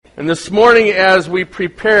And this morning, as we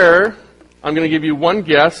prepare, I'm going to give you one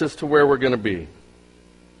guess as to where we're going to be.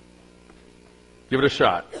 Give it a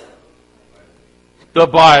shot. The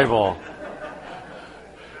Bible.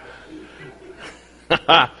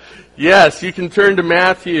 Yes, you can turn to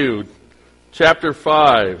Matthew chapter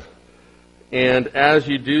 5. And as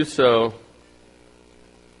you do so,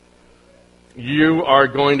 you are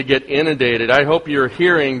going to get inundated. I hope you're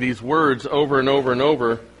hearing these words over and over and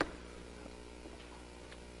over.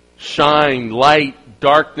 Shine, light,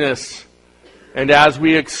 darkness. And as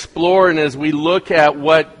we explore and as we look at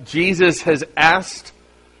what Jesus has asked,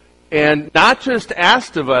 and not just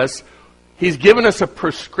asked of us, He's given us a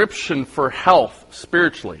prescription for health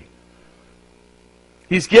spiritually.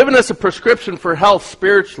 He's given us a prescription for health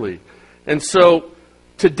spiritually. And so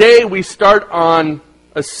today we start on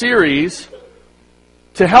a series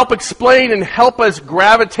to help explain and help us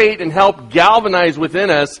gravitate and help galvanize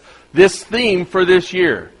within us this theme for this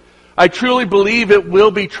year. I truly believe it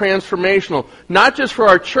will be transformational, not just for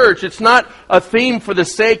our church. It's not a theme for the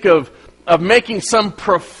sake of making some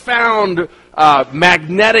profound,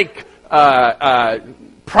 magnetic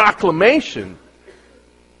proclamation.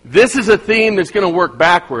 This is a theme that's going to work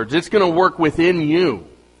backwards. It's going to work within you.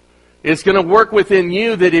 It's going to work within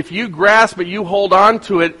you that if you grasp it, you hold on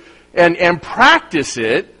to it, and practice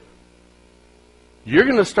it, you're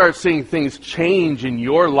going to start seeing things change in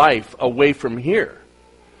your life away from here.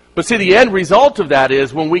 But see, the end result of that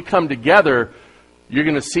is when we come together, you're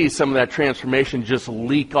going to see some of that transformation just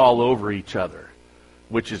leak all over each other,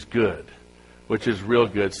 which is good, which is real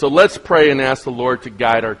good. So let's pray and ask the Lord to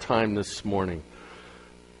guide our time this morning.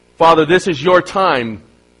 Father, this is your time.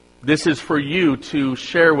 This is for you to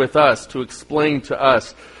share with us, to explain to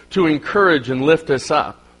us, to encourage and lift us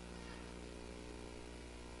up.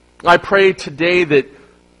 I pray today that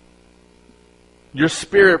your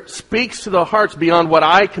Spirit speaks to the hearts beyond what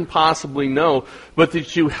I can possibly know, but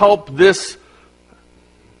that you help this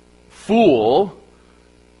fool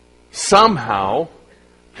somehow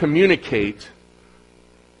communicate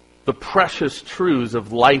the precious truths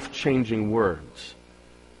of life-changing words.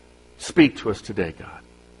 Speak to us today, God.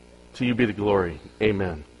 To you be the glory.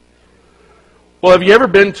 Amen. Well, have you ever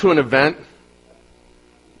been to an event?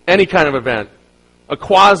 Any kind of event. A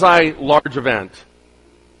quasi-large event.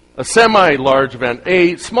 A semi-large event,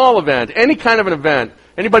 a small event, any kind of an event.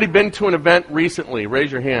 Anybody been to an event recently?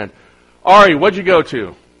 Raise your hand. Ari, what'd you go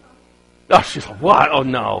to? Oh, she's like, what? Oh,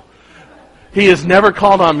 no. He has never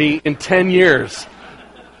called on me in 10 years.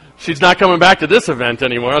 She's not coming back to this event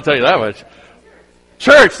anymore, I'll tell you that much.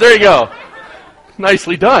 Church, there you go.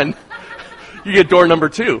 Nicely done. You get door number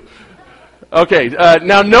 2. Okay,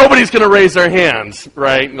 now nobody's going to raise their hands,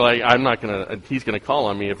 right? Like, I'm not going to, he's going to call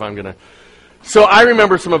on me if I'm going to. So I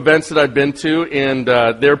remember some events that I've been to, and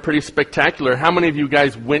they're pretty spectacular. How many of you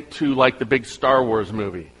guys went to, like, the big Star Wars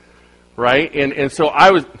movie? Right? And so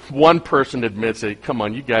I was, one person admits it, come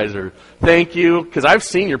on, you guys are, thank you, because I've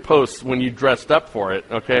seen your posts when you dressed up for it,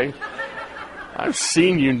 okay? I've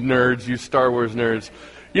seen you nerds, you Star Wars nerds.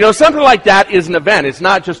 You know, something like that is an event. It's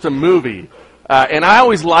not just a movie. And I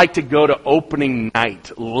always like to go to opening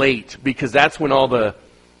night late, because that's when all the,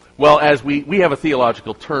 well, as we have a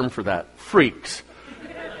theological term for that, freaks.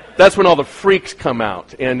 That's when all the freaks come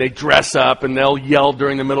out, and they dress up, and they'll yell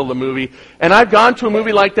during the middle of the movie. And I've gone to a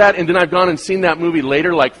movie like that, and then I've gone and seen that movie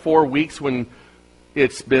later, like 4 weeks when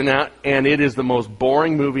it's been out, and it is the most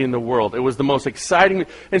boring movie in the world. It was the most exciting.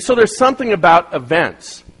 And so there's something about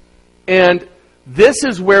events. And this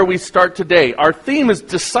is where we start today. Our theme is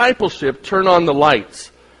discipleship, turn on the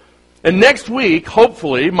lights. And next week,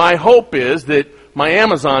 hopefully, my hope is that my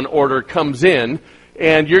Amazon order comes in,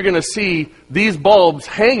 and you're going to see these bulbs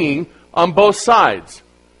hanging on both sides.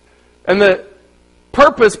 And the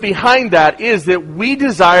purpose behind that is that we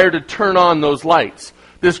desire to turn on those lights.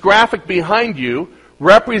 This graphic behind you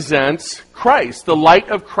represents Christ, the light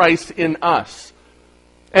of Christ in us.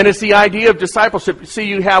 And it's the idea of discipleship. See,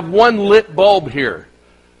 you have one lit bulb here.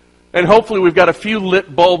 And hopefully we've got a few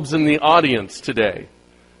lit bulbs in the audience today.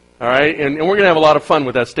 All right? And we're going to have a lot of fun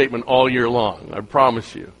with that statement all year long, I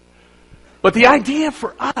promise you. But the idea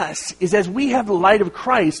for us is as we have the light of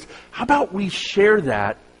Christ, how about we share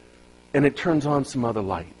that and it turns on some other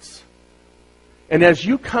lights? And as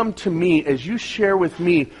you come to me, as you share with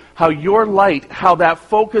me how your light, how that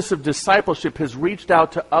focus of discipleship has reached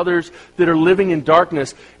out to others that are living in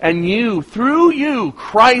darkness, and you, through you,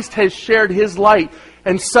 Christ has shared His light,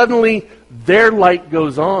 and suddenly their light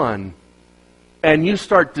goes on, and you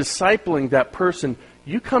start discipling that person,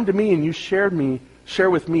 you come to me and you share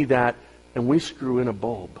with me that, and we screw in a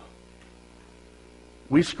bulb.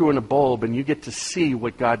 We screw in a bulb, and you get to see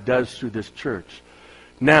what God does through this church.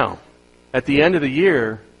 Now, at the end of the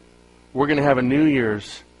year, we're going to have a New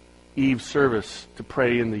Year's Eve service to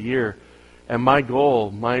pray in the year. And my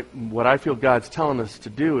goal, what I feel God's telling us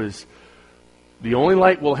to do is, the only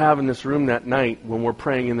light we'll have in this room that night when we're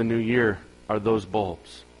praying in the new year are those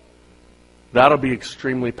bulbs. That'll be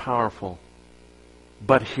extremely powerful.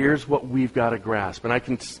 But here's what we've got to grasp. And I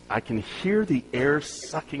can hear the air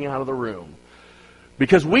sucking out of the room.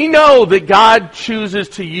 Because we know that God chooses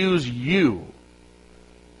to use you.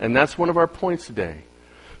 And that's one of our points today.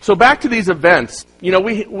 So back to these events. You know,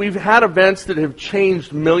 we've had events that have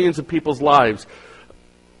changed millions of people's lives.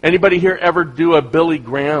 Anybody here ever do a Billy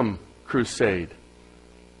Graham crusade?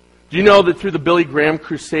 Do you know that through the Billy Graham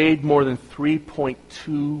crusade, more than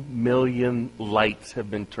 3.2 million lights have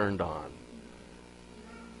been turned on?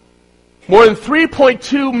 More than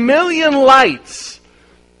 3.2 million lights.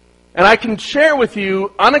 And I can share with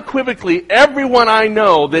you unequivocally, everyone I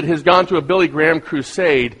know that has gone to a Billy Graham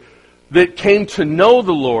crusade that came to know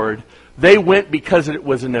the Lord, they went because it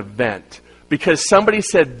was an event. Because somebody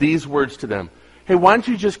said these words to them. Hey, why don't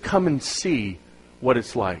you just come and see what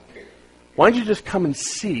it's like? Why don't you just come and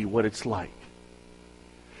see what it's like?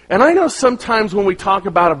 And I know sometimes when we talk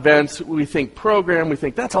about events, we think program, we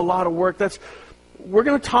think that's a lot of work. We're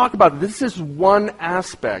going to talk about it. This is one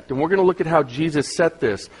aspect, and we're going to look at how Jesus set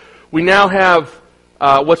this. We now have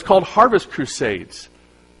what's called Harvest Crusades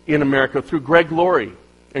in America through Greg Laurie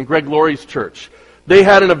and Greg Laurie's church. They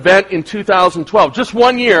had an event in 2012. Just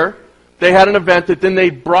 1 year, they had an event that then they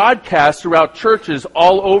broadcast throughout churches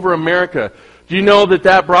all over America. Do you know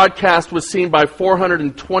that broadcast was seen by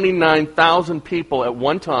 429,000 people at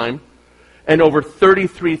one time and over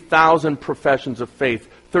 33,000 professions of faith?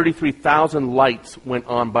 33,000 lights went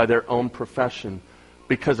on by their own profession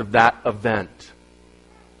because of that event.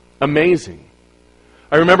 Amazing.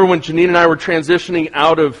 I remember when Janine and I were transitioning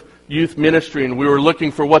out of youth ministry and we were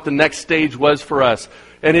looking for what the next stage was for us.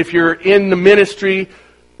 And if you're in the ministry,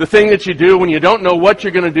 the thing that you do when you don't know what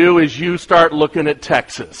you're going to do is you start looking at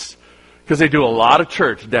Texas. Because they do a lot of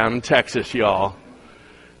church down in Texas, y'all.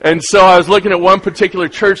 And so I was looking at one particular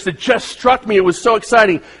church that just struck me. It was so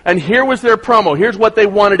exciting. And here was their promo. Here's what they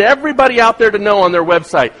wanted everybody out there to know on their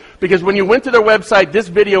website. Because when you went to their website, this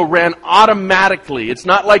video ran automatically. It's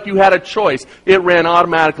not like you had a choice. It ran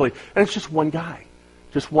automatically. And it's just one guy.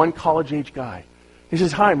 Just one college-age guy. He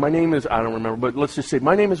says, hi, my name is, I don't remember, but let's just say,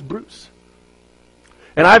 my name is Bruce.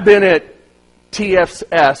 And I've been at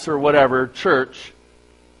TFS or whatever church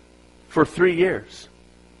for 3 years.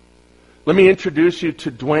 Let me introduce you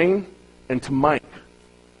to Dwayne and to Mike.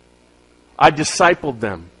 I discipled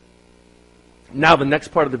them. Now the next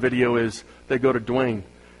part of the video is they go to Dwayne.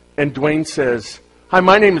 And Dwayne says, hi,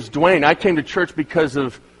 my name is Dwayne. I came to church because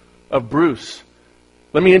of Bruce.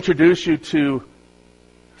 Let me introduce you to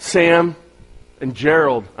Sam and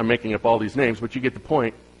Gerald. I'm making up all these names, but you get the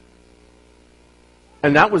point.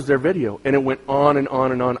 And that was their video. And it went on and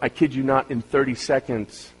on and on. I kid you not, in 30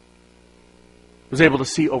 seconds, was able to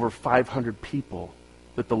see over 500 people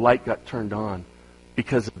that the light got turned on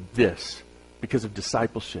because of this, because of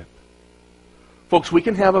discipleship. Folks, we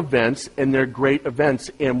can have events, and they're great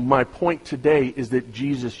events. And my point today is that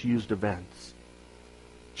Jesus used events.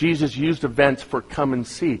 Jesus used events for come and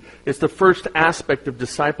see. It's the first aspect of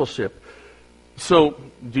discipleship. So,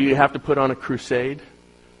 do you have to put on a crusade?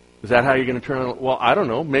 Is that how you're going to turn on? Well, I don't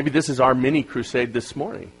know. Maybe this is our mini crusade this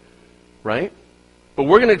morning, right? But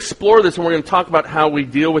we're going to explore this, and we're going to talk about how we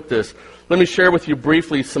deal with this. Let me share with you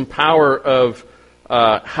briefly some power of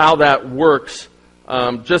how that works.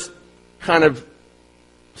 Just kind of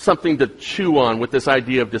something to chew on with this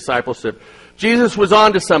idea of discipleship. Jesus was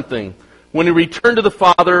on to something. When he returned to the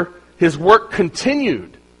Father, his work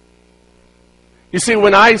continued. You see,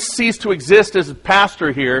 when I ceased to exist as a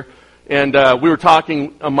pastor here, and we were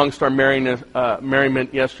talking amongst our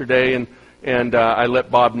merriment yesterday, and I let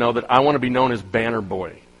Bob know that I want to be known as Banner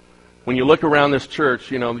Boy. When you look around this church,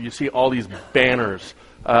 you know, you see all these banners.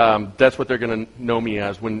 That's what they're going to know me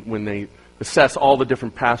as when they assess all the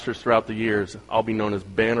different pastors throughout the years. I'll be known as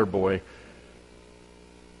Banner Boy.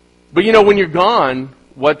 But you know, when you're gone,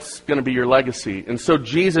 what's going to be your legacy? And so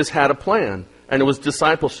Jesus had a plan, and it was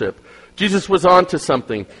discipleship. Jesus was on to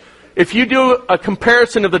something. If you do a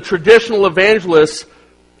comparison of the traditional evangelists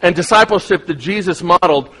and discipleship that Jesus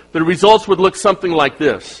modeled, the results would look something like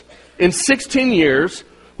this. In 16 years,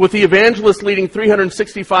 with the evangelist leading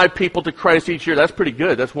 365 people to Christ each year, that's pretty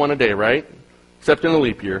good. That's one a day, right? Except in a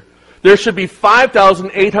leap year. There should be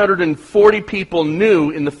 5,840 people new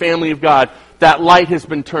in the family of God. That light has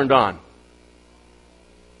been turned on.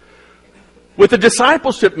 With the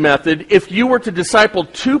discipleship method, if you were to disciple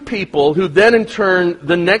 2 people who then in turn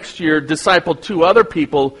the next year disciple 2 other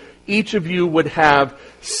people, each of you would have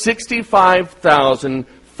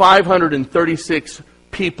 65,536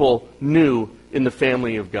 people new in the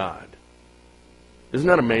family of God. Isn't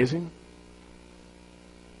that amazing?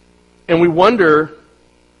 And we wonder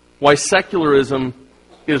why secularism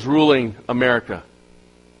is ruling America.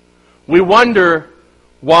 We wonder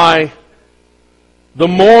why the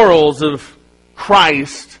morals of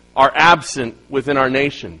Christ are absent within our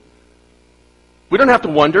nation. We don't have to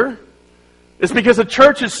wonder. It's because the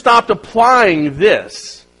church has stopped applying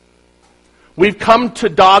this. We've come to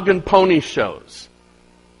dog and pony shows.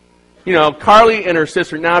 You know, Carly and her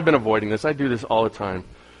sister, now I've been avoiding this. I do this all the time.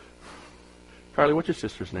 Carly, what's your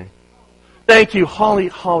sister's name? Thank you, Holly.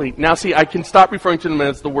 Now see, I can stop referring to them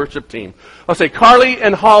as the worship team. I'll say, Carly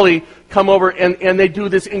and Holly come over and they do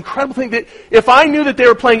this incredible thing that if I knew that they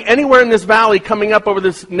were playing anywhere in this valley coming up over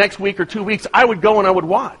this next week or 2 weeks, I would go and I would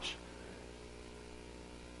watch.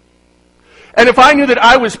 And if I knew that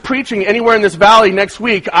I was preaching anywhere in this valley next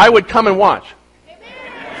week, I would come and watch.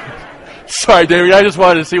 Sorry, David, I just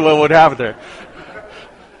wanted to see what would happen there.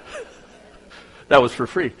 That was for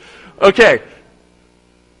free. Okay.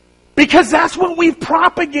 Because that's what we've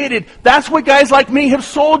propagated. That's what guys like me have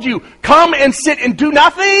sold you. Come and sit and do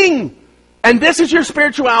nothing. And this is your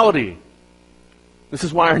spirituality. This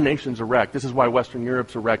is why our nations are wrecked. This is why Western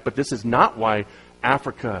Europe's are wrecked. But this is not why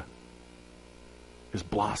Africa is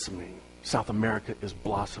blossoming. South America is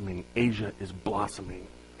blossoming. Asia is blossoming.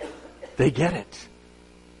 They get it.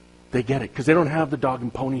 They get it. Because they don't have the dog and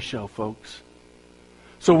pony show, folks.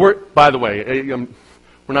 So by the way,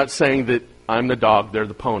 we're not saying that I'm the dog, they're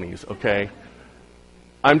the ponies, okay?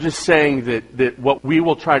 I'm just saying that what we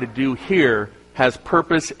will try to do here has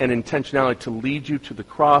purpose and intentionality to lead you to the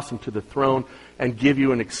cross and to the throne and give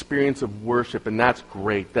you an experience of worship, and that's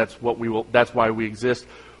great. That's why we exist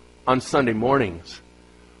on Sunday mornings.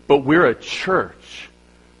 But we're a church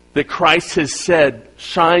that Christ has said,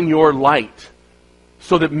 shine your light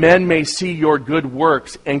so that men may see your good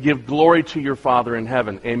works and give glory to your Father in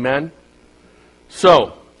heaven. Amen?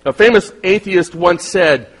 So, a famous atheist once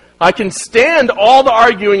said, I can stand all the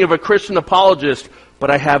arguing of a Christian apologist, but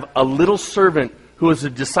I have a little servant who is a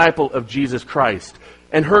disciple of Jesus Christ.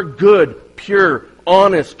 And her good, pure,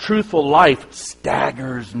 honest, truthful life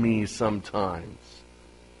staggers me sometimes.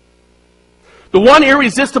 The one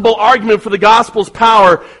irresistible argument for the gospel's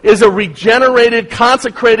power is a regenerated,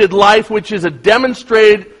 consecrated life which is a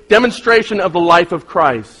demonstration of the life of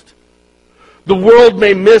Christ. The world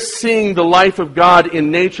may miss seeing the life of God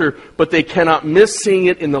in nature, but they cannot miss seeing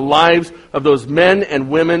it in the lives of those men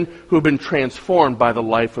and women who have been transformed by the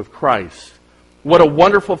life of Christ. What a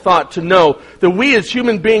wonderful thought to know that we as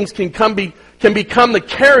human beings can become the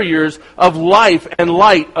carriers of life and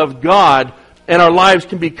light of God, and our lives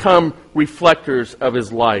can become reflectors of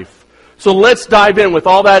His life. So let's dive in with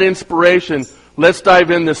all that inspiration. Let's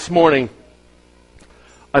dive in this morning.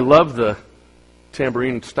 I love the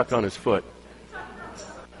tambourine stuck on his foot.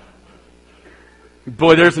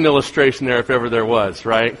 Boy, there's an illustration there if ever there was,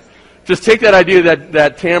 right? Just take that idea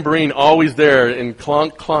that tambourine always there and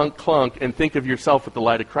clunk, clunk, clunk, and think of yourself with the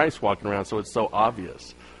light of Christ walking around so it's so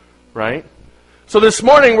obvious, right? So this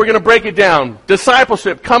morning we're going to break it down.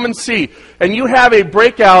 Discipleship, come and see. And you have a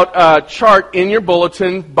breakout chart in your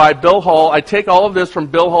bulletin by Bill Hall. I take all of this from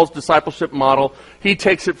Bill Hall's discipleship model. He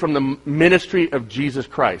takes it from the ministry of Jesus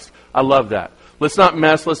Christ. I love that. Let's not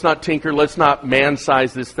mess, let's not tinker, let's not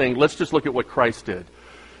man-size this thing. Let's just look at what Christ did.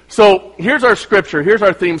 So here's our scripture, here's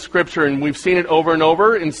our theme scripture, and we've seen it over and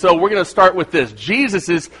over. And so we're going to start with this,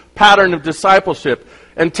 Jesus' pattern of discipleship.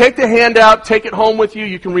 And take the handout, take it home with you,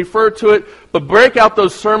 you can refer to it, but break out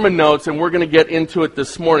those sermon notes and we're going to get into it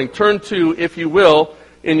this morning. Turn to, if you will,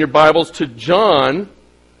 in your Bibles to John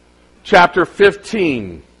chapter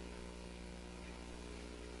 15.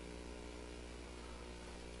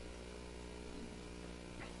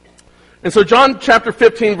 And so John chapter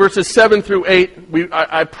 15, verses 7 through 8,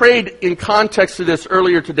 I prayed in context to this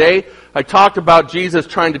earlier today. I talked about Jesus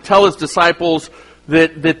trying to tell His disciples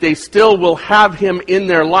that they still will have Him in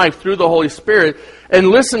their life through the Holy Spirit. And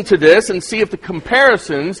listen to this and see if the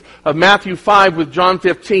comparisons of Matthew 5 with John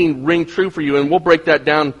 15 ring true for you. And we'll break that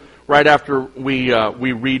down right after we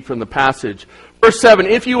read from the passage. Verse 7,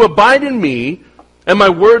 if you abide in me, and my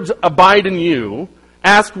words abide in you,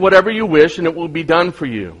 ask whatever you wish, and it will be done for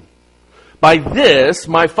you. By this,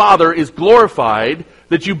 my Father is glorified,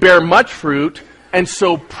 that you bear much fruit, and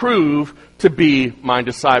so prove to be my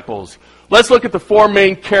disciples. Let's look at the four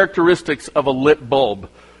main characteristics of a lit bulb.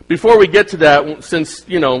 Before we get to that, since,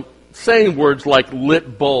 saying words like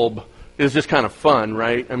lit bulb is just kind of fun,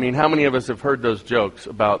 right? I mean, how many of us have heard those jokes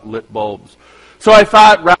about lit bulbs? So I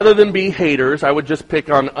thought, rather than be haters, I would just pick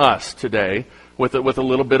on us today with a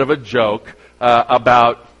little bit of a joke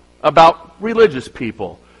about religious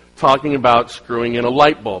people talking about screwing in a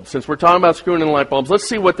light bulb. Since we're talking about screwing in light bulbs, let's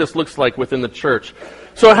see what this looks like within the church.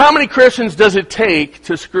 So how many Christians does it take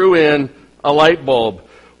to screw in a light bulb?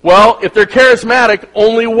 Well, if they're charismatic,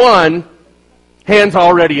 only one, hands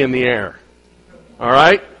already in the air. All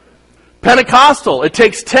right? Pentecostal, it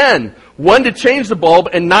takes 10. 1 to change the bulb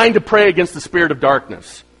and 9 to pray against the spirit of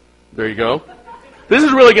darkness. There you go. This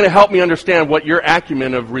is really going to help me understand what your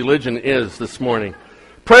acumen of religion is this morning.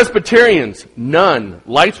 Presbyterians, none.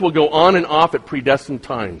 Lights will go on and off at predestined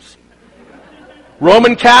times.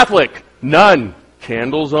 Roman Catholic, none.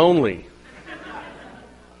 Candles only.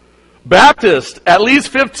 Baptist, at least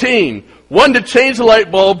 15. 1 to change the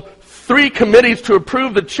light bulb, 3 committees to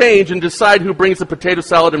approve the change and decide who brings the potato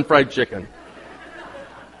salad and fried chicken.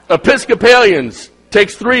 Episcopalians,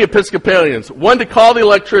 takes 3 Episcopalians. 1 to call the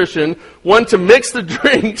electrician, 1 to mix the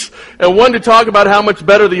drinks, and 1 to talk about how much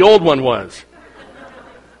better the old one was.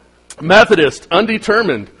 Methodist,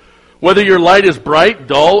 undetermined. Whether your light is bright,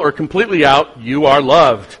 dull, or completely out, you are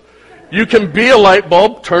loved. You can be a light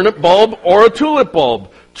bulb, turnip bulb, or a tulip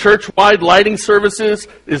bulb. Church-wide lighting services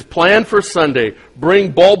is planned for Sunday.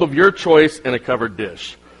 Bring bulb of your choice and a covered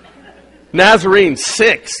dish. Nazarene,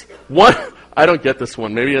 6. 1, I don't get this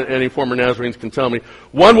one. Maybe any former Nazarenes can tell me.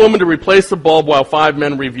 1 woman to replace the bulb while 5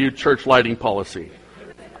 men review church lighting policy.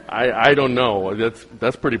 I don't know.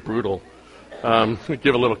 That's pretty brutal.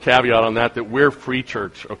 Give a little caveat on that we're free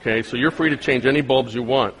church, okay? So you're free to change any bulbs you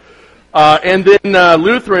want. And then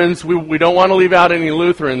Lutherans, we don't want to leave out any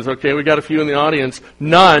Lutherans, okay? We got a few in the audience.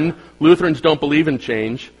 None. Lutherans don't believe in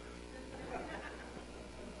change.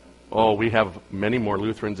 Oh, we have many more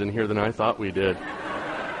Lutherans in here than I thought we did.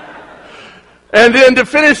 And then to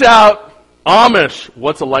finish out, Amish.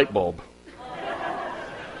 What's a light bulb?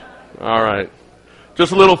 All right.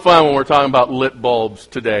 Just a little fun when we're talking about lit bulbs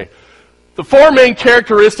today. The 4 main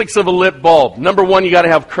characteristics of a lit bulb. Number 1, you got to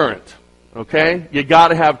have current. Okay? You got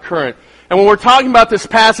to have current. And when we're talking about this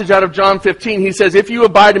passage out of John 15, he says, if you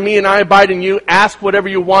abide in me and I abide in you, ask whatever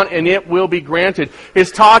you want and it will be granted. It's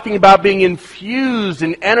talking about being infused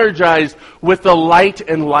and energized with the light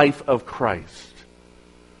and life of Christ.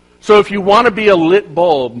 So if you want to be a lit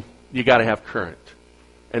bulb, you got to have current.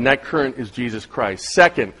 And that current is Jesus Christ.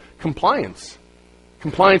 Second, compliance.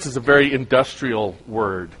 Compliance is a very industrial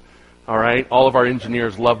word. All right? All of our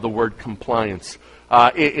engineers love the word compliance.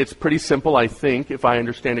 It's pretty simple, I think, if I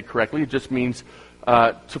understand it correctly. It just means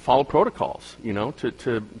to follow protocols,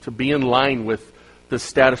 to be in line with the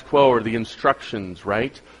status quo or the instructions,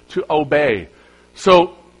 right? To obey.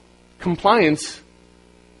 So, compliance,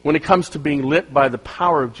 when it comes to being lit by the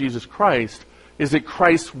power of Jesus Christ, is that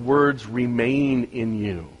Christ's words remain in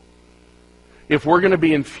you. If we're going to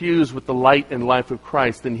be infused with the light and life of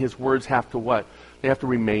Christ, then His words have to what? They have to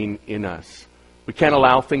remain in us. We can't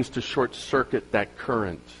allow things to short-circuit that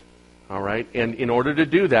current. All right? And in order to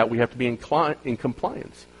do that, we have to be in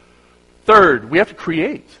compliance. Third, we have to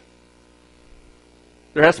create.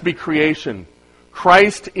 There has to be creation.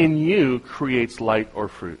 Christ in you creates light or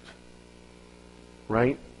fruit.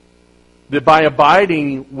 Right? That by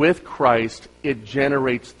abiding with Christ, it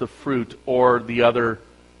generates the fruit, or the other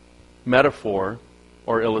metaphor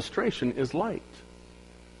or illustration is light.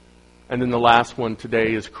 And then the last one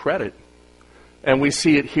today is credit. And we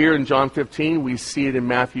see it here in John 15. We see it in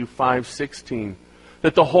Matthew 5:16.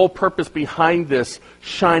 That the whole purpose behind this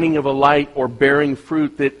shining of a light or bearing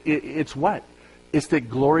fruit, that it's what? It's that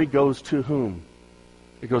glory goes to whom?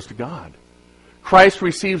 It goes to God. Christ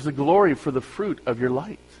receives the glory for the fruit of your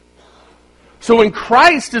light. So when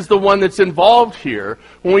Christ is the one that's involved here,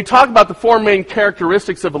 when we talk about the 4 main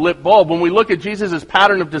characteristics of a lit bulb, when we look at Jesus'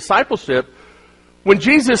 pattern of discipleship, when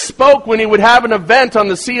Jesus spoke, when He would have an event on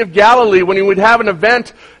the Sea of Galilee, when He would have an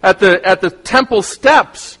event at the temple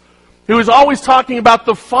steps, He was always talking about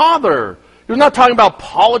the Father. He was not talking about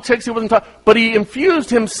politics, but He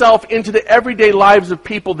infused Himself into the everyday lives of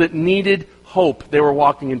people that needed hope. They were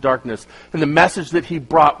walking in darkness. And the message that He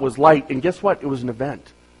brought was light. And guess what? It was an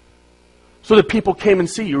event. So that people came and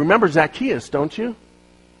see. You remember Zacchaeus, don't you?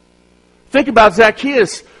 Think about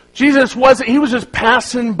Zacchaeus. Jesus he was just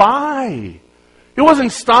passing by. He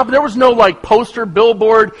wasn't stopping. There was no poster,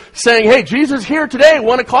 billboard saying, hey, Jesus here today,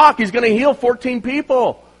 1 o'clock. He's going to heal 14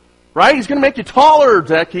 people. Right? He's going to make you taller,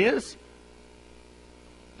 Zacchaeus.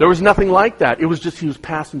 There was nothing like that. It was just he was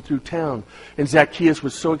passing through town. And Zacchaeus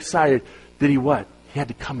was so excited that he what? He had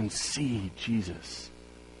to come and see Jesus.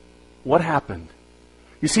 What happened?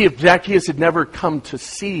 You see, if Zacchaeus had never come to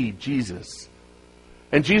see Jesus,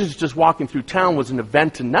 and Jesus just walking through town was an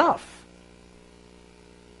event enough,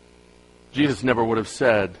 Jesus never would have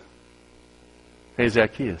said, "Hey,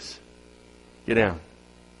 Zacchaeus, get down.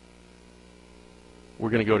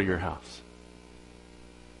 We're going to go to your house.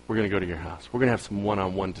 We're going to go to your house. We're going to have some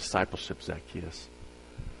one-on-one discipleship, Zacchaeus."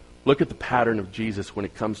 Look at the pattern of Jesus when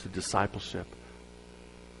it comes to discipleship.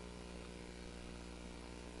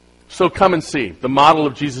 So come and see. The model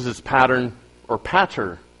of Jesus' pattern, or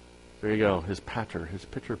patter, there you go, his patter, his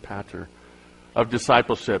pitter-patter of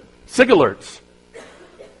discipleship. Sig-alerts.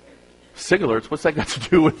 Sig-alerts? What's that got to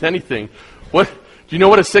do with anything? Do you know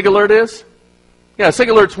what a sig-alert is? Yeah, a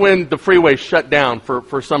sig-alert's when the freeway shut down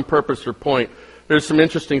for some purpose or point. There's some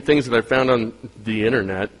interesting things that I found on the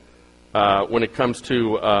internet when it comes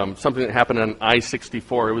to something that happened on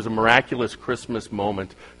I-64. It was a miraculous Christmas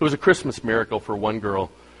moment. It was a Christmas miracle for one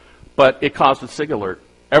girl, but it caused a sig-alert.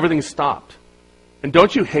 Everything stopped. And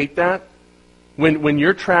don't you hate that? When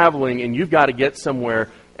you're traveling and you've got to get somewhere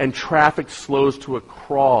and traffic slows to a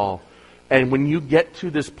crawl, and when you get to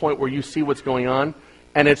this point where you see what's going on,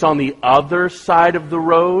 and it's on the other side of the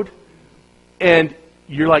road, and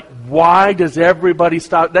you're like, why does everybody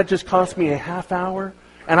stop? That just cost me a half hour,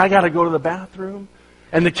 and I got to go to the bathroom,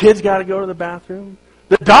 and the kids got to go to the bathroom.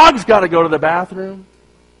 The dog's got to go to the bathroom,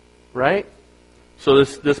 right? So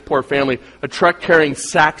this poor family, a truck carrying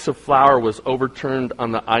sacks of flour was overturned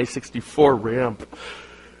on the I-64 ramp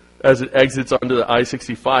as it exits onto the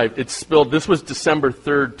I-65. It spilled. This was December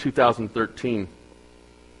 3rd, 2013.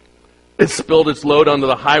 It spilled its load onto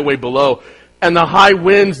the highway below, and the high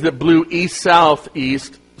winds that blew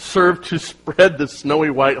east-southeast served to spread the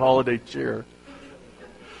snowy white holiday cheer.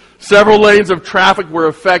 Several lanes of traffic were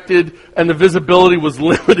affected, and the visibility was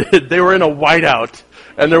limited. They were in a whiteout,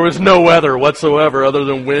 and there was no weather whatsoever other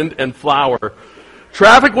than wind and flour.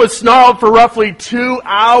 Traffic was snarled for roughly 2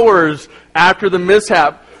 hours after the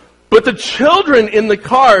mishap, but the children in the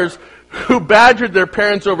cars who badgered their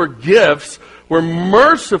parents over gifts were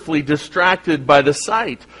mercifully distracted by the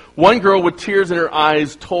sight. One girl with tears in her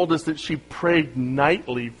eyes told us that she prayed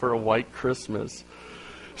nightly for a white Christmas.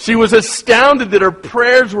 She was astounded that her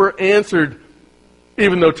prayers were answered,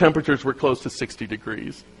 even though temperatures were close to 60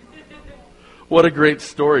 degrees. What a great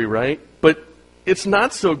story, right? But it's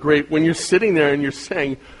not so great when you're sitting there and you're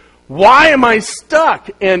saying, why am I stuck?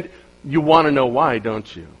 And you want to know why,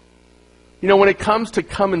 don't you? You know, when it comes to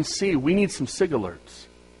come and see, we need some sig-alerts.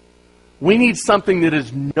 We need something that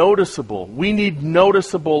is noticeable. We need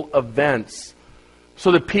noticeable events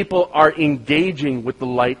so that people are engaging with the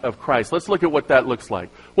light of Christ. Let's look at what that looks like.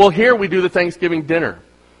 Well, here we do the Thanksgiving dinner.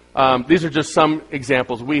 These are just some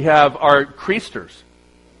examples. We have our creasters.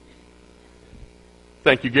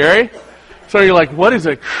 Thank you, Gary. So you're like, what is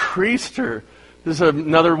a creaster? This is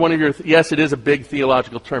another one of your... Yes, it is a big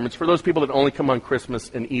theological term. It's for those people that only come on Christmas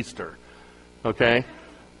and Easter. Okay?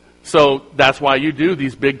 So that's why you do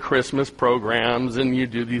these big Christmas programs and you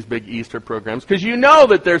do these big Easter programs. Because you know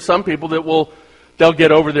that there's some people that they'll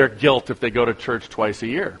get over their guilt if they go to church twice a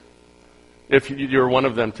year. If you're one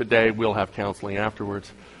of them today, we'll have counseling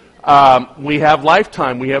afterwards. We have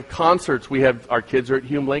Lifetime. We have concerts. Our kids are at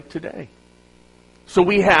Hume Lake today. So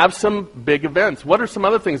we have some big events. What are some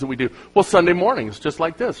other things that we do? Well, Sunday mornings, just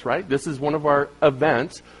like this, right? This is one of our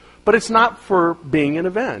events. But it's not for being an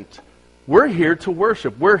event. We're here to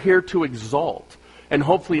worship. We're here to exalt. And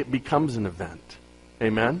hopefully it becomes an event.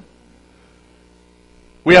 Amen?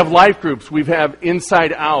 We have life groups. We have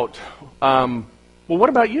Inside Out. Well, what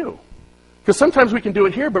about you? Because sometimes we can do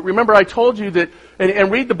it here, but remember I told you that, and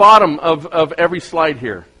read the bottom of every slide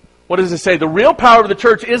here. What does it say? The real power of the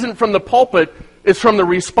church isn't from the pulpit, it's from the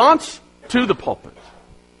response to the pulpit.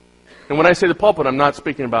 And when I say the pulpit, I'm not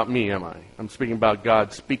speaking about me, am I? I'm speaking about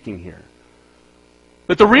God speaking here.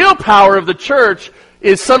 But the real power of the church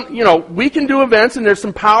is we can do events and there's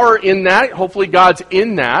some power in that. Hopefully God's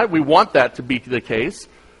in that. We want that to be the case.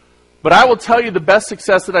 But I will tell you the best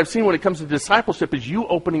success that I've seen when it comes to discipleship is you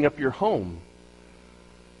opening up your home.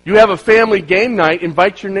 You have a family game night,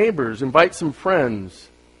 invite your neighbors, invite some friends.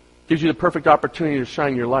 Gives you the perfect opportunity to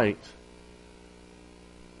shine your light.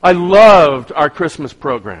 I loved our Christmas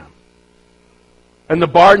program. And the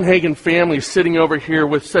Bardenhagen family sitting over here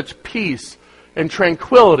with such peace and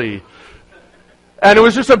tranquility. And it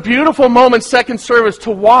was just a beautiful moment, second service,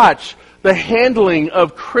 to watch the handling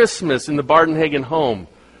of Christmas in the Bardenhagen home.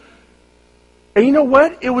 And you know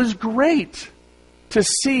what? It was great to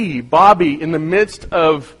see Bobby, in the midst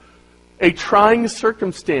of a trying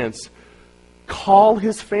circumstance, call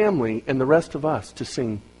his family and the rest of us to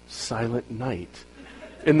sing Silent Night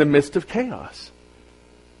in the midst of chaos.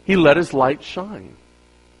 He let his light shine.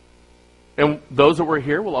 And those that were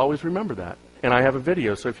here will always remember that. And I have a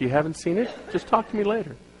video, so if you haven't seen it, just talk to me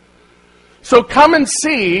later. So come and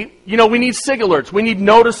see, we need SIG alerts. We need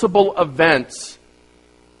noticeable events.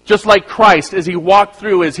 Just like Christ, as He walked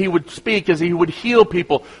through, as He would speak, as He would heal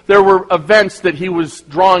people, there were events that He was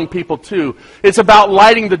drawing people to. It's about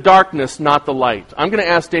lighting the darkness, not the light. I'm going to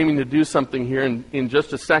ask Damien to do something here in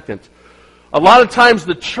just a second. A lot of times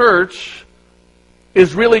the church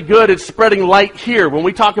is really good at spreading light here. When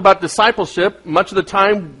we talk about discipleship, much of the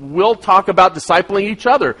time we'll talk about discipling each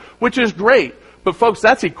other, which is great. But folks,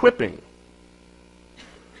 that's equipping.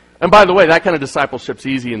 And by the way, that kind of discipleship's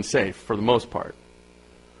easy and safe for the most part.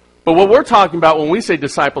 But what we're talking about when we say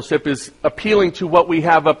discipleship is appealing to what we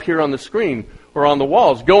have up here on the screen or on the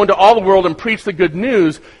walls. Go into all the world and preach the good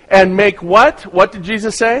news and make what? What did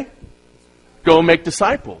Jesus say? Go make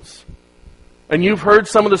disciples. And you've heard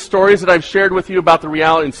some of the stories that I've shared with you about the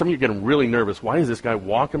reality, and some of you are getting really nervous. Why is this guy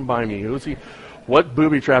walking by me? Who's he? What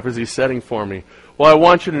booby trap is he setting for me? Well, I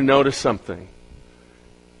want you to notice something.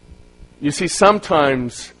 You see,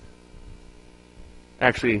 sometimes,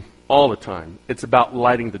 actually all the time, it's about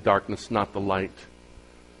lighting the darkness, not the light.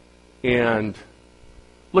 And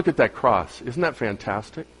look at that cross. Isn't that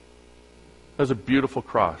fantastic? That was a beautiful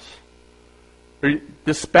cross.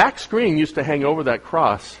 This back screen used to hang over that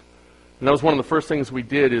cross. And that was one of the first things we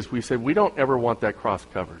did is we said, we don't ever want that cross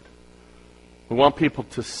covered. We want people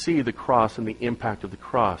to see the cross and the impact of the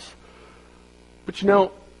cross. But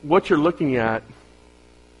what you're looking at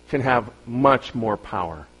can have much more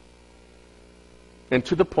power. And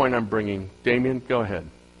to the point I'm bringing, Damien, go ahead.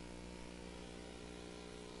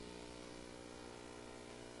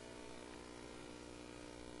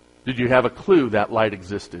 Did you have a clue that light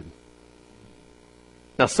existed?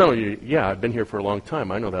 Now, some of you, I've been here for a long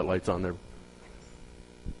time. I know that light's on there.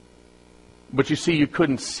 But you see, you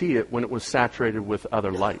couldn't see it when it was saturated with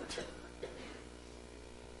other light.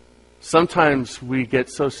 Sometimes we get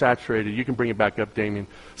so saturated. You can bring it back up, Damien.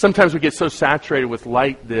 Sometimes we get so saturated with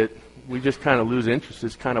light that we just kind of lose interest.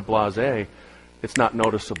 It's kind of blasé. It's not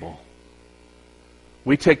noticeable.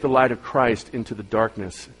 We take the light of Christ into the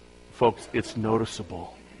darkness. Folks, it's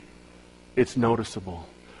noticeable. It's noticeable.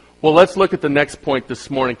 Well, let's look at the next point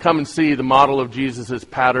this morning. Come and see the model of Jesus'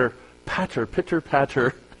 pitter, patter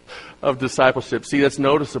of discipleship. See, that's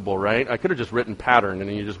noticeable, right? I could have just written pattern and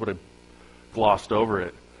then you just would have glossed over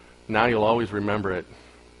it. Now you'll always remember it.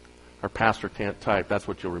 Our pastor can't type. That's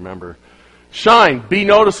what you'll remember. Shine, be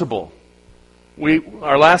noticeable.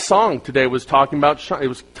 Our last song today was talking about shine. It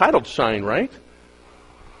was titled Shine, right?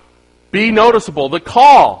 Be noticeable. The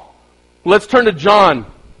call. Let's turn to John.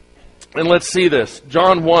 And let's see this.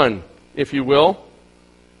 John 1, if you will.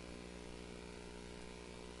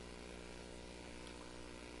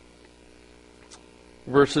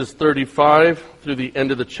 Verses 35 through the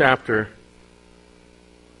end of the chapter.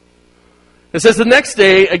 It says, the next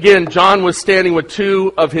day, again, John was standing with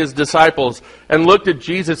two of his disciples and looked at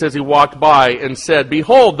Jesus as he walked by and said,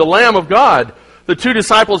 Behold, the Lamb of God. The two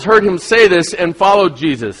disciples heard him say this and followed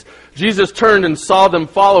Jesus. Jesus turned and saw them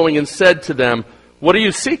following and said to them, What are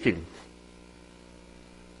you seeking?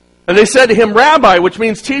 And they said to him, Rabbi, which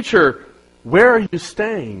means teacher, where are you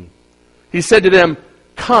staying? He said to them,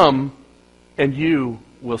 Come and you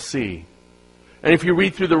will see. And if you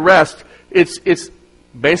read through the rest, it's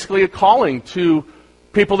basically a calling to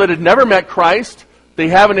people that had never met Christ. They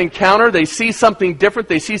have an encounter. They see something different.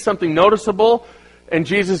 They see something noticeable. And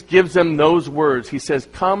Jesus gives them those words. He says,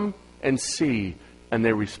 Come and see. And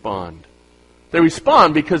they respond. They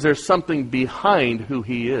respond because there's something behind who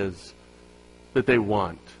He is that they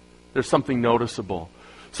want. There's something noticeable.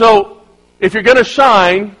 So, if you're going to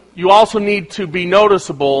shine, you also need to be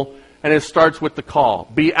noticeable, and it starts with the call.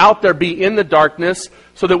 Be out there, be in the darkness,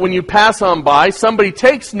 so that when you pass on by, somebody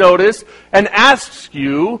takes notice and asks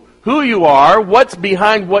you who you are, what's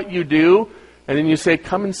behind what you do, and then you say,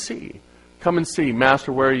 Come and see. Come and see.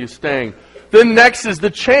 Master, where are you staying? Then next is the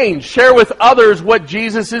change. Share with others what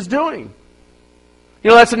Jesus is doing.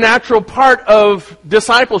 That's a natural part of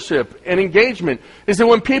discipleship and engagement, is that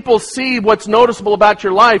when people see what's noticeable about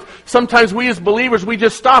your life, sometimes we as believers, we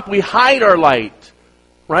just stop. We hide our light,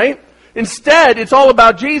 right? Instead, it's all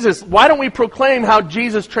about Jesus. Why don't we proclaim how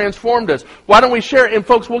Jesus transformed us? Why don't we share? And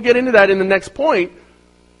folks, we'll get into that in the next point,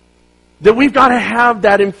 that we've got to have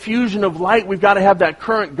that infusion of light. We've got to have that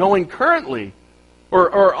current going currently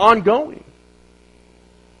or ongoing.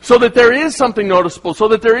 So that there is something noticeable, so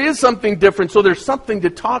that there is something different, so there's something to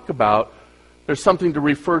talk about, there's something to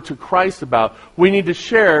refer to Christ about. We need to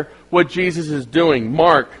share what Jesus is doing.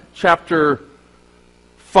 Mark chapter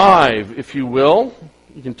 5, if you will.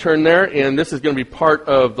 You can turn there, and this is going to be part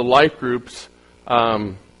of the life groups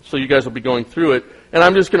So you guys will be going through it. And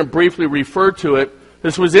I'm just going to briefly refer to it.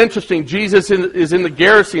 This was interesting. Jesus is in the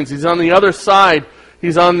Gerasenes. He's on the other side.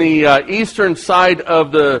 He's on the eastern side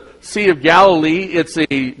of the Sea of Galilee. It's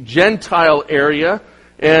a Gentile area.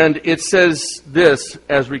 And it says this,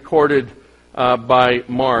 as recorded by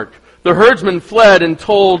Mark. The herdsmen fled and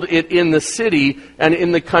told it in the city and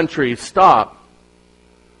in the country. Stop.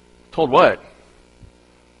 Told what?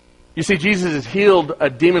 You see, Jesus has healed a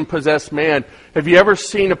demon-possessed man. Have you ever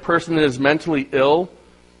seen a person that is mentally ill?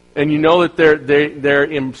 And you know that they're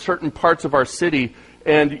in certain parts of our city,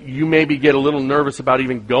 and you maybe get a little nervous about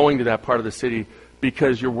even going to that part of the city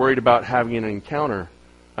because you're worried about having an encounter.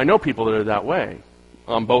 I know people that are that way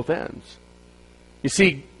on both ends. You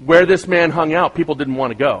see, where this man hung out, people didn't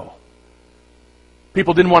want to go.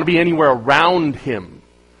 People didn't want to be anywhere around him.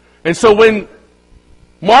 And so when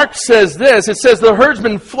Mark says this, it says the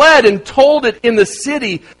herdsmen fled and told it in the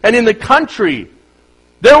city and in the country.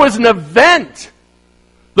 There was an event.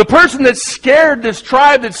 The person that scared this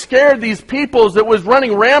tribe, that scared these peoples, that was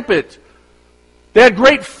running rampant, they had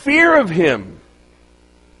great fear of him.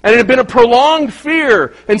 And it had been a prolonged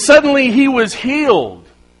fear, and suddenly he was healed.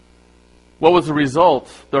 What was the result?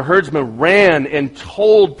 The herdsmen ran and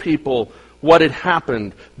told people what had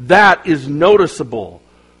happened. That is noticeable.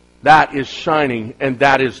 That is shining, and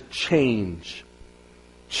that is change.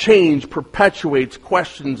 Change perpetuates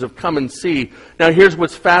questions of come and see. Now here's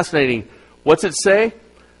what's fascinating. What's it say?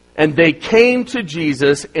 And they came to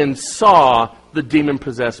Jesus and saw the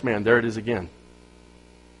demon-possessed man. There it is again.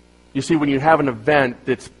 You see, when you have an event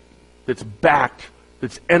that's backed,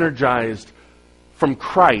 that's energized from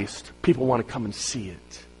Christ, people want to come and see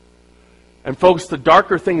it. And folks, the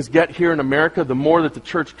darker things get here in America, the more that the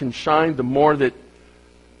church can shine, the more that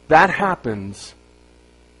happens,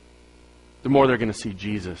 the more they're going to see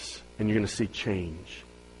Jesus, and you're going to see change.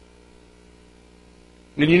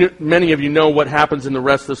 And many of you know what happens in the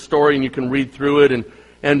rest of the story, and you can read through it.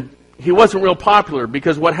 And he wasn't real popular,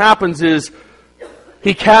 because what happens is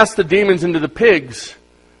he casts the demons into the pigs.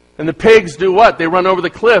 And the pigs do what? They run over the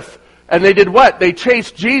cliff. And they did what? They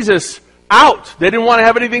chased Jesus out. They didn't want to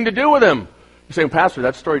have anything to do with him. You're saying, Pastor,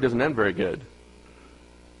 that story doesn't end very good.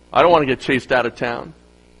 I don't want to get chased out of town.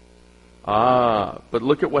 But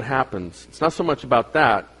look at what happens. It's not so much about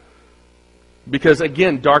that. Because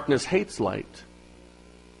again, darkness hates light.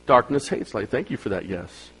 Darkness hates light. Thank you for that,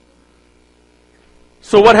 yes.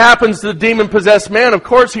 So what happens to the demon-possessed man? Of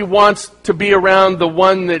course he wants to be around the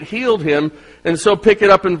one that healed him. And so pick it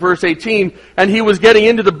up in verse 18. And he was getting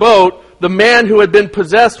into the boat. The man who had been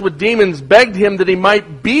possessed with demons begged him that he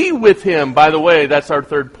might be with him. By the way, that's our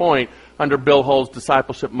third point under Bill Hull's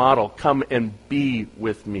discipleship model. Come and be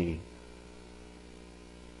with me.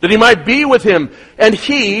 That he might be with him. And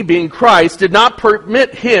he, being Christ, did not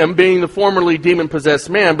permit him, being the formerly demon-possessed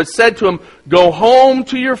man, but said to him, go home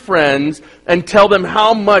to your friends and tell them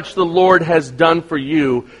how much the Lord has done for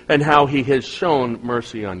you and how he has shown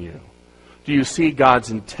mercy on you. Do you see God's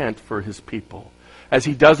intent for his people? As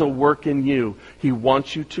he does a work in you, he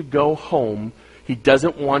wants you to go home. He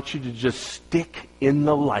doesn't want you to just stick in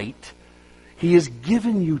the light. He has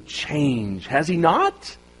given you change, has he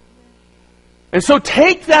not? And so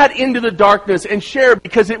take that into the darkness and share,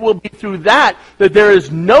 because it will be through that there is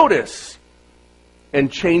notice, and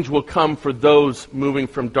change will come for those moving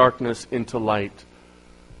from darkness into light.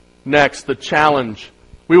 Next, the challenge.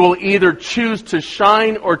 We will either choose to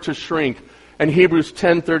shine or to shrink. And Hebrews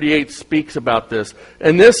 10:38 speaks about this.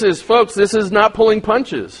 And this is, folks, this is not pulling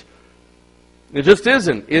punches. It just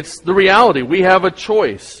isn't. It's the reality. We have a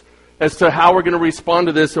choice as to how we're going to respond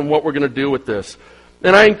to this and what we're going to do with this.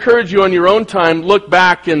 And I encourage you on your own time, look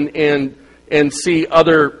back and see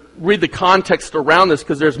read the context around this,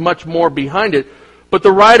 because there's much more behind it. But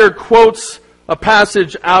the writer quotes a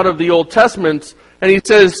passage out of the Old Testament, and he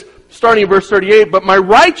says, starting in verse 38, but my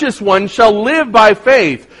righteous one shall live by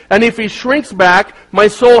faith, and if he shrinks back, my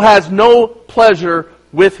soul has no pleasure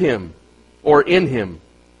with him or in him.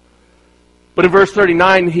 But in verse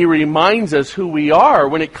 39, he reminds us who we are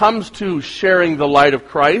when it comes to sharing the light of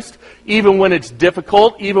Christ, even when it's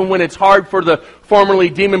difficult, even when it's hard for the formerly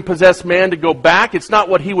demon-possessed man to go back. It's not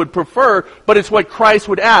what he would prefer, but it's what Christ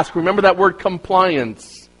would ask. Remember that word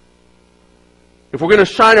compliance. If we're going to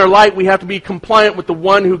shine our light, we have to be compliant with the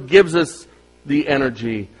one who gives us the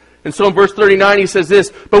energy. And so in verse 39 he says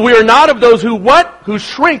this, but we are not of those who what? Who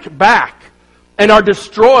shrink back and are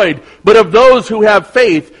destroyed, but of those who have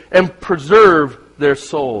faith and preserve their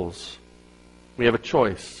souls. We have a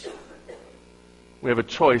choice. We have a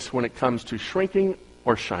choice when it comes to shrinking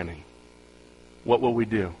or shining. What will we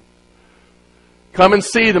do? Come and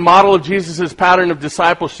see the model of Jesus' pattern of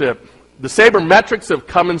discipleship. The sabermetrics of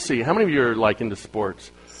come and see. How many of you are like into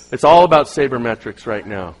sports? It's all about sabermetrics right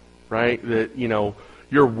now, right? That,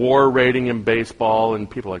 your WAR rating in baseball, and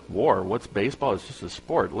people are like, war? What's baseball? It's just a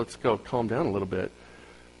sport. Let's go calm down a little bit.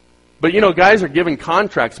 But, guys are given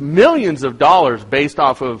contracts, millions of dollars based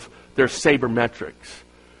off of their sabermetrics.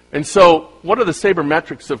 And so, what are the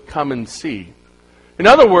sabermetrics of come and see? In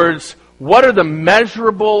other words, what are the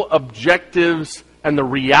measurable objectives and the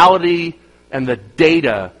reality and the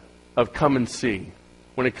data of come and see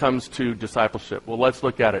when it comes to discipleship? Well, let's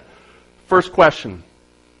look at it. First question.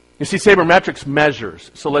 You see, sabermetrics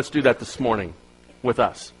measures. So let's do that this morning with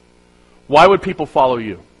us. Why would people follow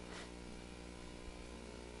you?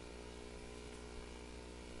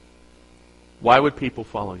 Why would people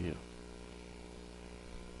follow you?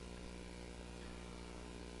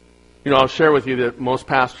 I'll share with you that most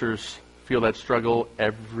pastors feel that struggle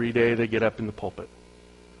every day they get up in the pulpit.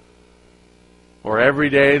 Or every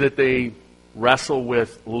day that they wrestle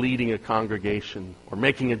with leading a congregation or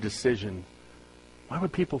making a decision. Why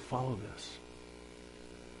would people follow this?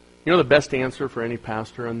 The best answer for any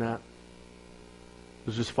pastor on that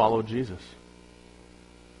is just follow Jesus.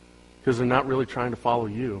 Because they're not really trying to follow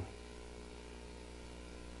you.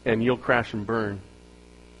 And you'll crash and burn.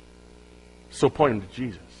 So point them to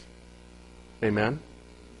Jesus. Amen?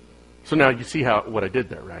 So now you see what I did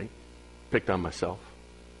there, right? Picked on myself.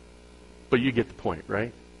 But you get the point,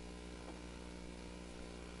 right?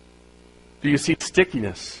 Do you see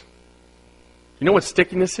stickiness? You know what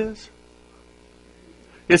stickiness is?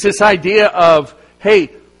 It's this idea of,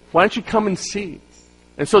 hey, why don't you come and see?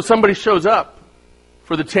 And so somebody shows up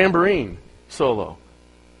for the tambourine solo.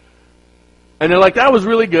 And they're like, that was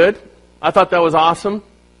really good. I thought that was awesome.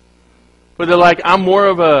 But they're like, I'm more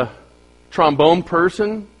of a trombone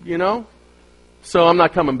person, so I'm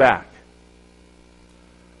not coming back.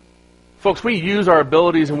 Folks, we use our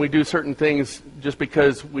abilities and we do certain things just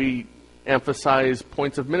because we emphasize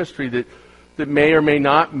points of ministry that may or may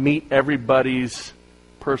not meet everybody's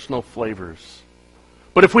personal flavors.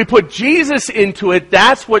 But if we put Jesus into it,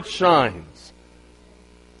 that's what shines.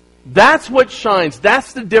 That's what shines.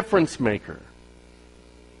 That's the difference maker.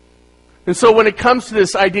 And so when it comes to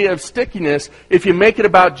this idea of stickiness, if you make it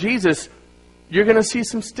about Jesus, you're going to see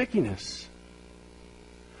some stickiness.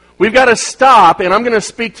 We've got to stop, and I'm going to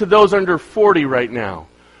speak to those under 40 right now.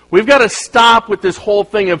 We've got to stop with this whole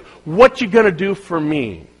thing of, what you going to do for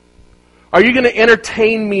me? Are you going to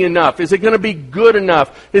entertain me enough? Is it going to be good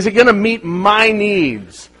enough? Is it going to meet my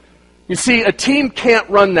needs? You see, a team can't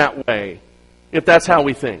run that way if that's how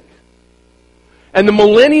we think. And the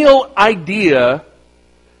millennial idea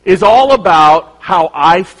is all about how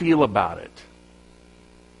I feel about it.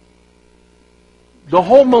 The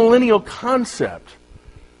whole millennial concept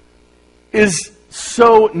is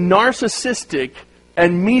so narcissistic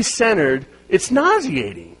and me-centered, it's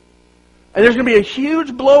nauseating. And there's going to be a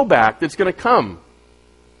huge blowback that's going to come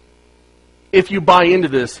if you buy into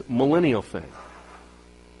this millennial thing.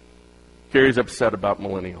 Gary's upset about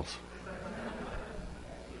millennials.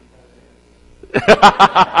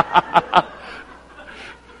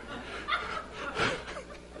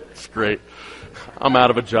 It's great. I'm out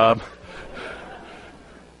of a job.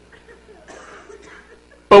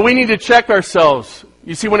 But we need to check ourselves.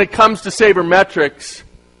 You see, when it comes to sabermetrics,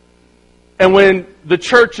 and when the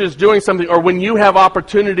church is doing something, or when you have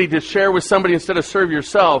opportunity to share with somebody instead of serve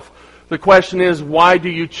yourself, the question is, why do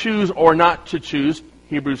you choose or not to choose?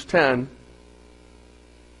 Hebrews 10.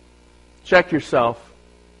 Check yourself.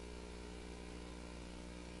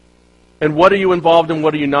 And what are you involved in?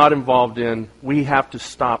 What are you not involved in? We have to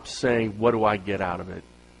stop saying, what do I get out of it?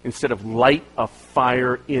 Instead of, light a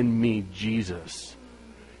fire in me, Jesus.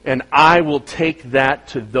 And I will take that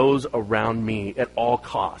to those around me at all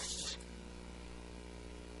costs.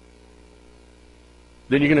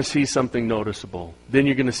 Then you're going to see something noticeable. Then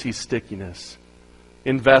you're going to see stickiness.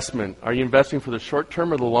 Investment. Are you investing for the short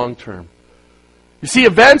term or the long term? You see,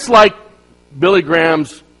 events like Billy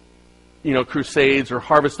Graham's crusades or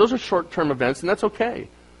harvest, those are short-term events, and that's okay.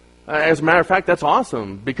 As a matter of fact, that's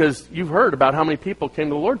awesome, because you've heard about how many people came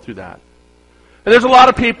to the Lord through that. And there's a lot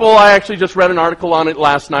of people, I actually just read an article on it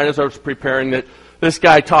last night as I was preparing, that this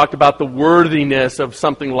guy talked about the worthiness of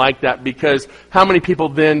something like that, because how many people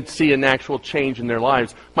then see an actual change in their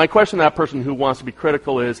lives? My question to that person who wants to be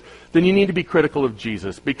critical is, then you need to be critical of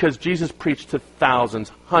Jesus, because Jesus preached to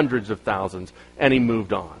thousands, hundreds of thousands, and he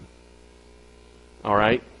moved on. All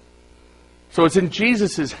right? So it's in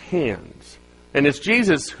Jesus' hands. And it's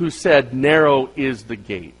Jesus who said, narrow is the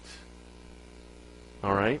gate.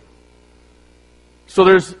 All right? So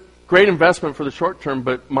there's great investment for the short term,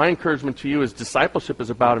 but my encouragement to you is discipleship is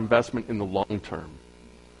about investment in the long term.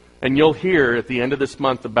 And you'll hear at the end of this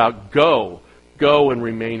month about go and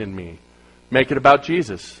remain in me. Make it about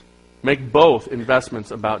Jesus. Make both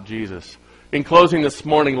investments about Jesus. In closing this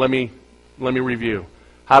morning, let me review.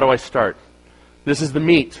 How do I start? This is the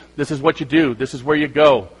meat. This is what you do. This is where you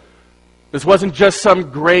go. This wasn't just some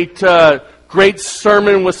great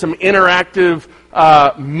sermon with some interactive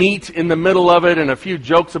meat in the middle of it and a few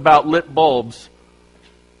jokes about lit bulbs.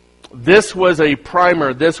 This was a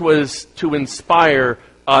primer. This was to inspire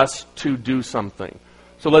us to do something.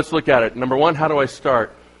 So let's look at it. Number one, how do I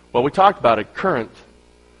start? Well, we talked about it. Current.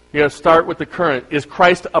 You got to start with the current. Is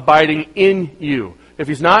Christ abiding in you? If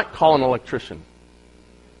He's not, call an electrician.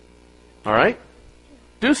 All right?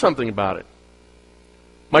 Do something about it.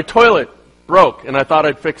 My toilet broke, and I thought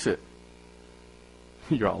I'd fix it.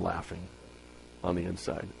 You're all laughing on the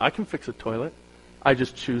inside. I can fix a toilet. I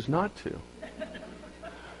just choose not to.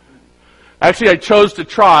 Actually, I chose to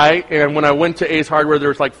try, and when I went to Ace Hardware, there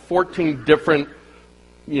was like 14 different,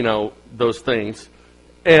 those things.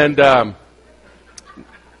 And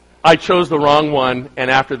I chose the wrong one,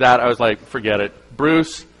 and after that, I was like, forget it.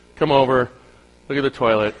 Bruce, come over, look at the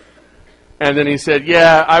toilet. And then he said,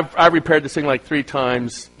 yeah, I've repaired this thing like 3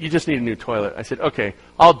 times. You just need a new toilet. I said, okay,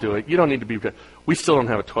 I'll do it. You don't need to be... We still don't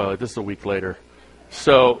have a toilet. This is a week later.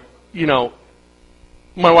 So,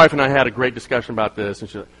 my wife and I had a great discussion about this. And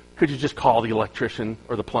she said, could you just call the electrician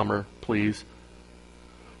or the plumber, please?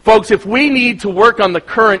 Folks, if we need to work on the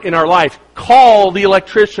current in our life, call the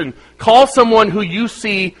electrician. Call someone who you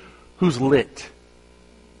see who's lit.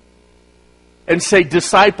 And say,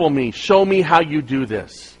 disciple me. Show me how you do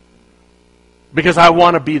this. Because I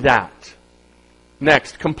want to be that.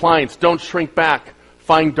 Next, compliance. Don't shrink back.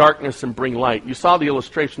 Find darkness and bring light. You saw the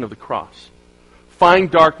illustration of the cross. Find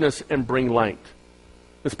darkness and bring light.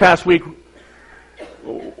 This past week,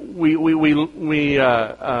 we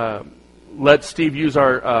let Steve use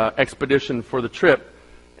our expedition for the trip,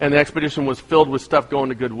 and the expedition was filled with stuff going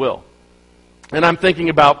to Goodwill. And I'm thinking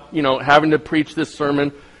about, having to preach this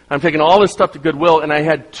sermon. I'm taking all this stuff to Goodwill, and I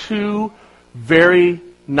had 2 very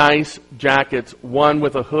nice jackets, one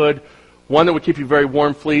with a hood, one that would keep you very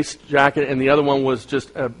warm, fleece jacket, and the other one was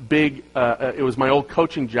just a big, it was my old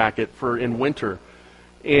coaching jacket for in winter.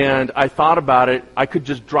 And I thought about it. I could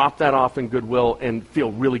just drop that off in Goodwill and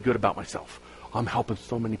feel really good about myself. I'm helping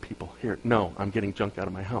so many people here. No, I'm getting junk out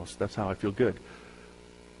of my house. That's how I feel good.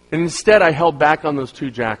 And instead, I held back on those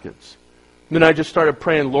 2 jackets. And then I just started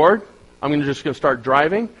praying, Lord, I'm just going to start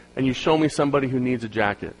driving, and you show me somebody who needs a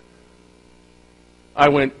jacket. I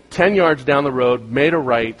went 10 yards down the road, made a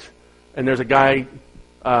right, and there's a guy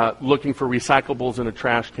looking for recyclables in a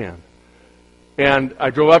trash can. And I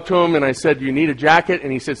drove up to him and I said, do you need a jacket?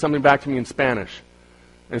 And he said something back to me in Spanish.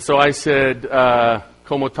 And so I said,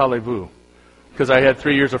 como talez-vous? Because I had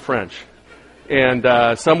 3 years of French.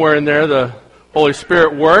 And somewhere in there, the Holy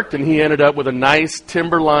Spirit worked, and he ended up with a nice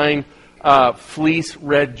Timberline fleece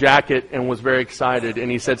red jacket and was very excited. And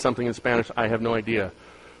he said something in Spanish. I have no idea.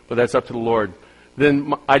 But that's up to the Lord.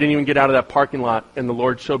 Then I didn't even get out of that parking lot, and the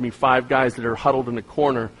Lord showed me 5 guys that are huddled in the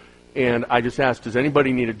corner. And I just asked, does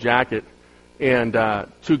anybody need a jacket? And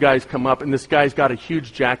 2 guys come up, and this guy's got a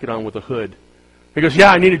huge jacket on with a hood. He goes,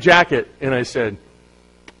 yeah, I need a jacket. And I said,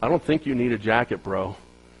 I don't think you need a jacket, bro.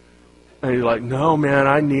 And he's like, no, man,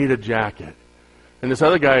 I need a jacket. And this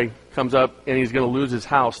other guy comes up, and he's going to lose his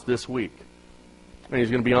house this week. And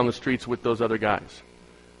he's going to be on the streets with those other guys.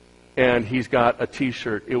 And he's got a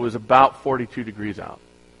T-shirt. It was about 42 degrees out.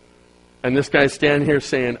 And this guy's standing here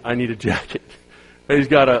saying, I need a jacket. And he's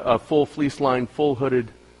got a full fleece line, full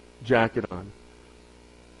hooded jacket on.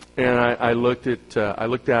 And I looked at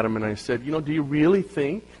him and I said, do you really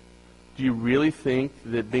think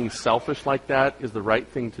that being selfish like that is the right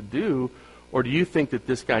thing to do? Or do you think that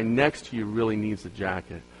this guy next to you really needs a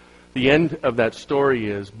jacket? The end of that story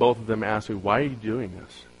is both of them asked me, why are you doing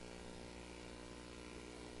this?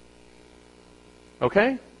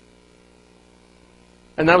 Okay?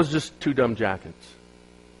 And that was just 2 dumb jackets.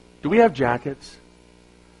 Do we have jackets?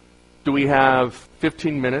 Do we have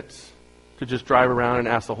 15 minutes to just drive around and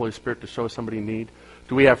ask the Holy Spirit to show us somebody in need?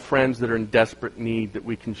 Do we have friends that are in desperate need that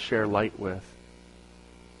we can share light with?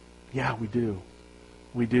 Yeah, we do.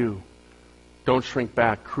 We do. Don't shrink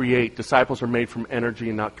back. Create. Disciples are made from energy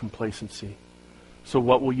and not complacency. So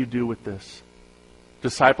what will you do with this?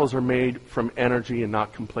 Disciples are made from energy and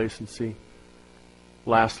not complacency.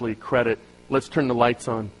 Lastly, credit. Let's turn the lights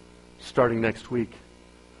on starting next week.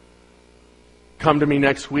 Come to me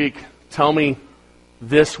next week. Tell me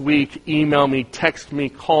this week. Email me, text me,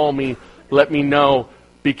 call me. Let me know.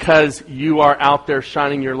 Because you are out there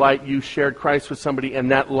shining your light. You shared Christ with somebody,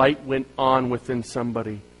 and that light went on within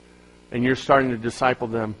somebody. And you're starting to disciple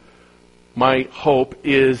them. My hope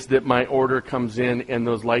is that my order comes in and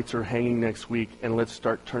those lights are hanging next week, and let's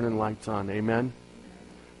start turning lights on. Amen?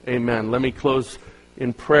 Amen. Let me close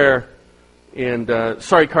in prayer. And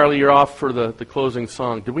sorry, Carly, you're off for the closing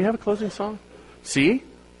song. Did we have a closing song? See?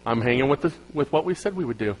 I'm hanging with what we said we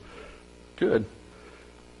would do. Good.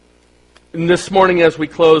 And this morning as we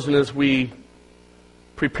close and as we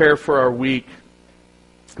prepare for our week,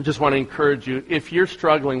 I just want to encourage you, if you're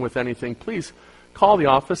struggling with anything, please call the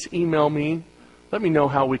office, email me. Let me know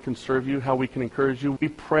how we can serve you, how we can encourage you. We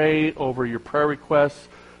pray over your prayer requests.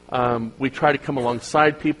 We try to come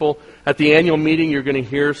alongside people. At the annual meeting, you're going to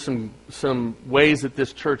hear some ways that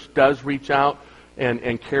this church does reach out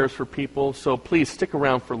and cares for people. So please stick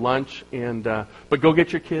around for lunch, but go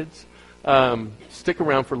get your kids. Stick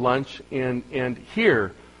around for lunch and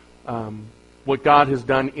hear what God has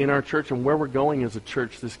done in our church and where we're going as a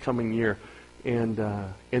church this coming year. And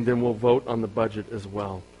then we'll vote on the budget as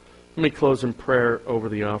well. Let me close in prayer over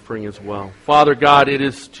the offering as well. Father God, it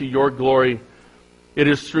is to your glory. It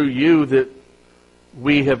is through you that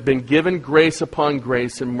we have been given grace upon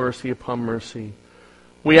grace and mercy upon mercy.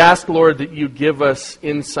 We ask, Lord, that you give us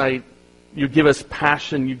insight, you give us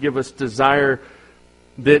passion, you give us desire,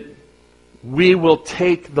 that we will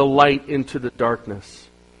take the light into the darkness,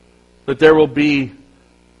 that there will be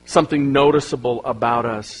something noticeable about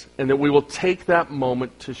us, and that we will take that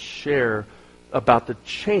moment to share about the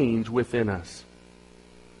change within us.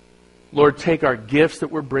 Lord, take our gifts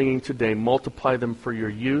that we're bringing today, multiply them for your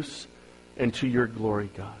use and to your glory,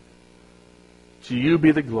 God. To you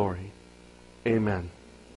be the glory. Amen.